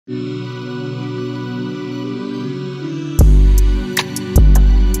What's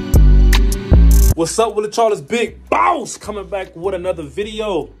up with the Charles Big Boss? Coming back with another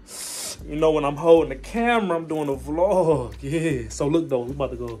video. You know, when I'm holding the camera, I'm doing a vlog. Yeah. So look though, we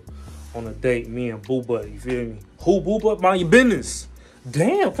about to go on a date, me and Boo Butt, you feel me? Who Boo Butt? Mind your business.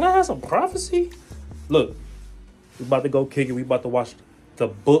 Damn, can I have some prophecy? Look, we about to go kick it. We about to watch the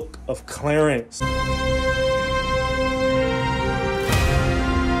book of Clarence.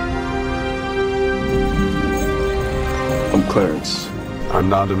 I'm Clarence. I'm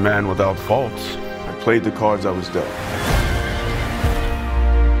not a man without faults. I played the cards I was dealt.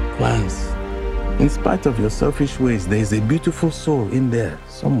 Clarence, in spite of your selfish ways, there is a beautiful soul in there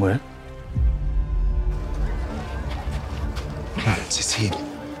somewhere. Clarence, it's him.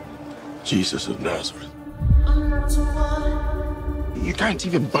 Jesus of Nazareth. You can't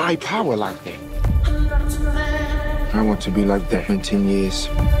even buy power like that. I want to be like that in 10 years.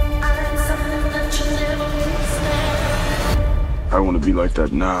 I want to be like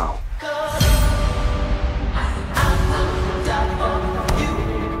that now.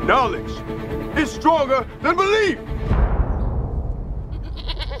 Knowledge is stronger than belief.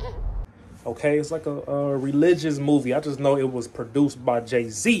 Okay, it's like a religious movie. I just know it was produced by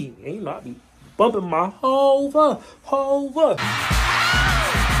Jay-Z. And you know, I be bumping my Hova.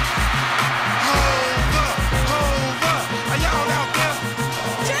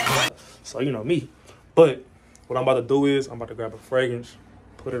 So you know me. But what I'm about to do is I'm about to grab a fragrance,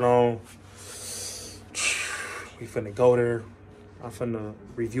 put it on. We finna go there. I'm finna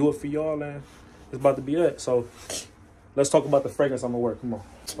review it for y'all, and it's about to be it. So let's talk about the fragrance I'm gonna wear. Come on.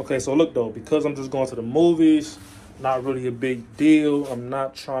 Okay, so look though, because I'm just going to the movies, not really a big deal. I'm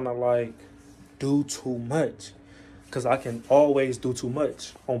not trying to like do too much, because I can always do too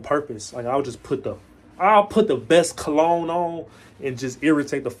much on purpose. Like I'll put the best cologne on and just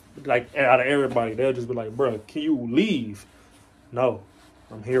irritate the like out of everybody. They'll just be like, bruh, can you leave? No,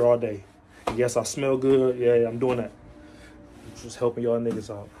 I'm here all day. Yes, I smell good. Yeah, I'm doing that. I'm just helping y'all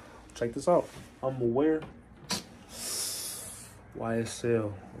niggas out. Check this out. I'm gonna wear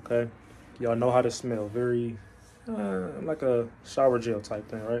YSL, okay? Y'all know how to smell. Very like a shower gel type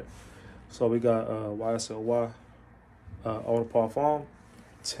thing, right? So we got YSL Eau de Parfum,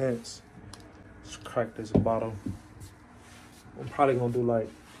 Tense. Let's crack this bottle. I'm probably gonna do like,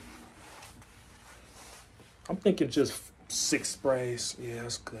 I'm thinking just 6 sprays. Yeah,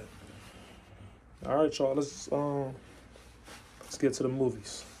 that's good. All right, y'all, let's get to the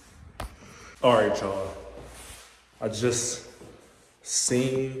movies. All right, y'all. I just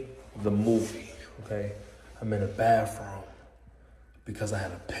seen the movie, okay? I'm in the bathroom because I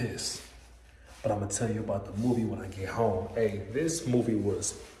had a piss. But I'm gonna tell you about the movie when I get home. Hey, this movie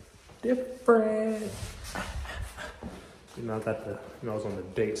was different. You know, I was on the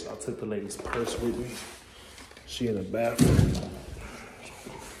date, so I took the lady's purse with me. She in the bathroom.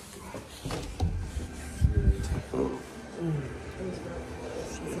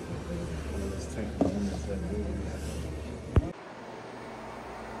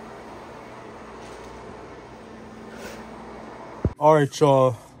 All right,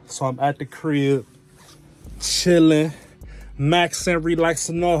 y'all. So I'm at the crib, chilling, maxing,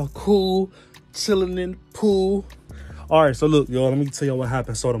 relaxing, all cool, chilling in the pool. All right, so look, y'all, let me tell y'all what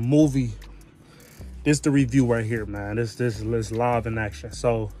happened. So the movie, this the review right here, man. This is live in action.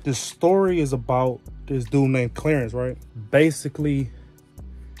 So this story is about this dude named Clarence, right? Basically,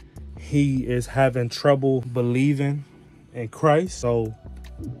 he is having trouble believing in Christ. So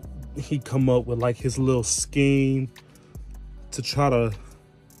he come up with like his little scheme to try to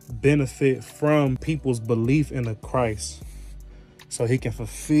benefit from people's belief in a Christ, so he can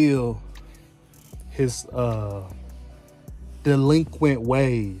fulfill his delinquent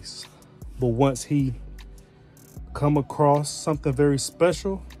ways. But once he come across something very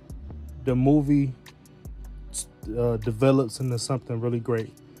special, the movie develops into something really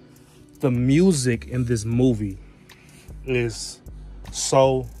great. The music in this movie is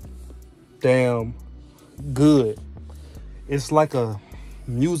so damn good. It's like a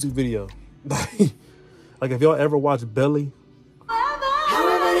music video. Like if y'all ever watch Belly,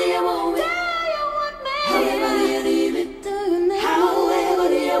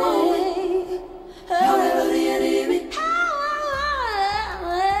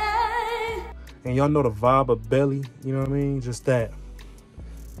 and y'all know the vibe of Belly, you know what I mean? Just that.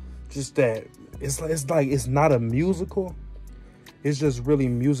 It's like it's not a musical. It's just really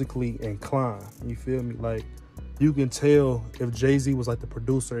musically inclined. You feel me? Like you can tell if Jay-Z was like the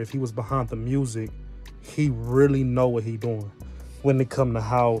producer, if he was behind the music, he really know what he doing when it come to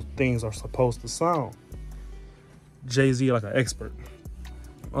how things are supposed to sound. Jay-Z like an expert.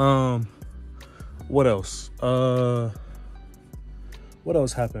 What else? What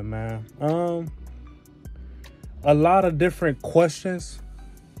else happened, man? A lot of different questions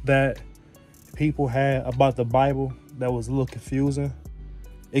that people had about the Bible that was a little confusing.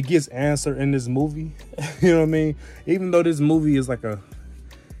 It gets answered in this movie. You know what I mean? Even though this movie is like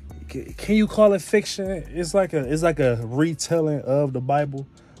can you call it fiction? It's like a retelling of the Bible,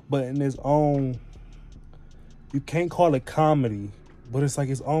 but in its own. You can't call it comedy, but it's like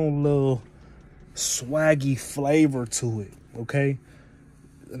its own little swaggy flavor to it. Okay,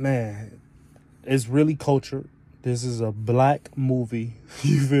 man, it's really cultured. This is a black movie.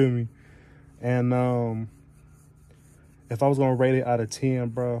 You feel me? And if I was gonna rate it out of 10,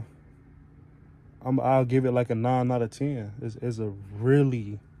 bro, I'll give it like a 9 out of 10. It's a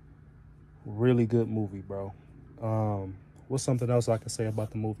really, really good movie, bro. What's something else I can say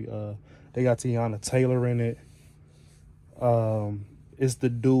about the movie? They got Tiana Taylor in it. It's the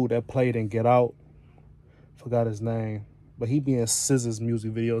dude that played in Get Out. Forgot his name, but he be in SZA's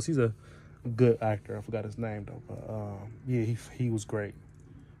music videos. He's a good actor. I forgot his name though, but yeah, he was great.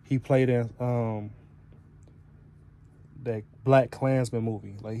 He played in that Black Klansman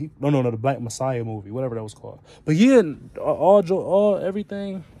movie, like the Black Messiah movie, whatever that was called. But yeah, all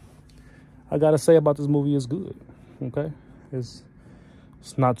everything I gotta say about this movie is good. Okay, it's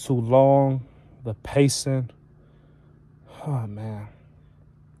not too long. The pacing, oh man.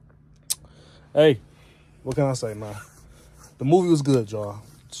 Hey, what can I say, man? The movie was good, y'all.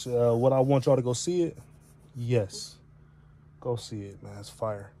 What I want y'all to go see it? Yes, go see it, man. It's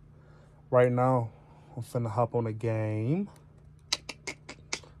fire. Right now, I'm finna hop on a game.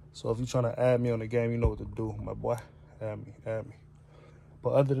 So if you're trying to add me on the game, you know what to do, my boy. Add me.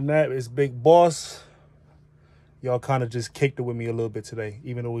 But other than that, it's Big Boss. Y'all kind of just kicked it with me a little bit today,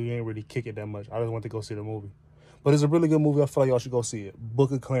 even though we ain't really kick it that much. I just want to go see the movie. But it's a really good movie. I feel like y'all should go see it.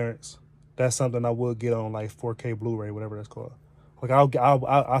 Book of Clarence. That's something I will get on like 4K Blu-ray, whatever that's called. Like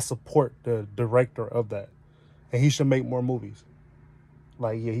I support the director of that, and he should make more movies.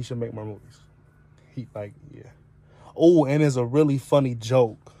 Like yeah, he should make more movies. Yeah. Oh, and there's a really funny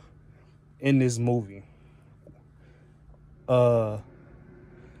joke in this movie. Cause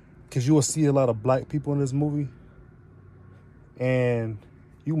you will see a lot of black people in this movie, and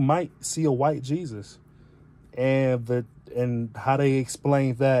you might see a white Jesus, and how they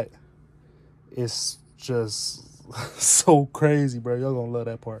explain that is just so crazy, bro. Y'all gonna love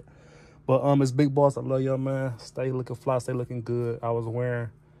that part. But it's Big Boss. I love y'all, man. Stay looking fly, stay looking good. I was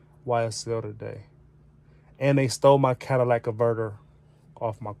wearing YSL today, and they stole my Cadillac converter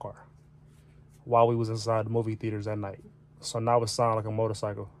off my car while we was inside the movie theaters that night. So now it sounds like a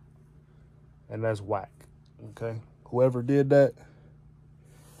motorcycle, and that's whack. Okay, whoever did that,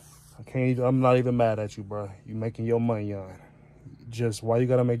 I'm not even mad at you, bro. You making your money on. Just why you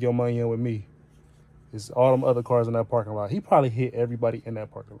gotta make your money on with me? It's all them other cars in that parking lot. He probably hit everybody in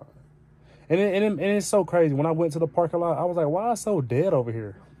that parking lot. And it's so crazy. When I went to the parking lot, I was like, why is it so dead over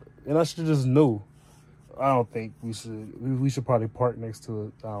here? And I should have just knew. I don't think we should probably park next to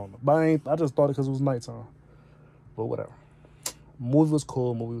it. I don't know. But I just thought it because it was nighttime. But whatever. Movie was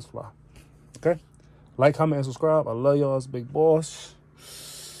cool. Movie was fly. Okay? Like, comment, and subscribe. I love y'all. It's Big Boss.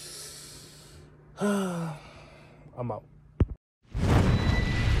 I'm out.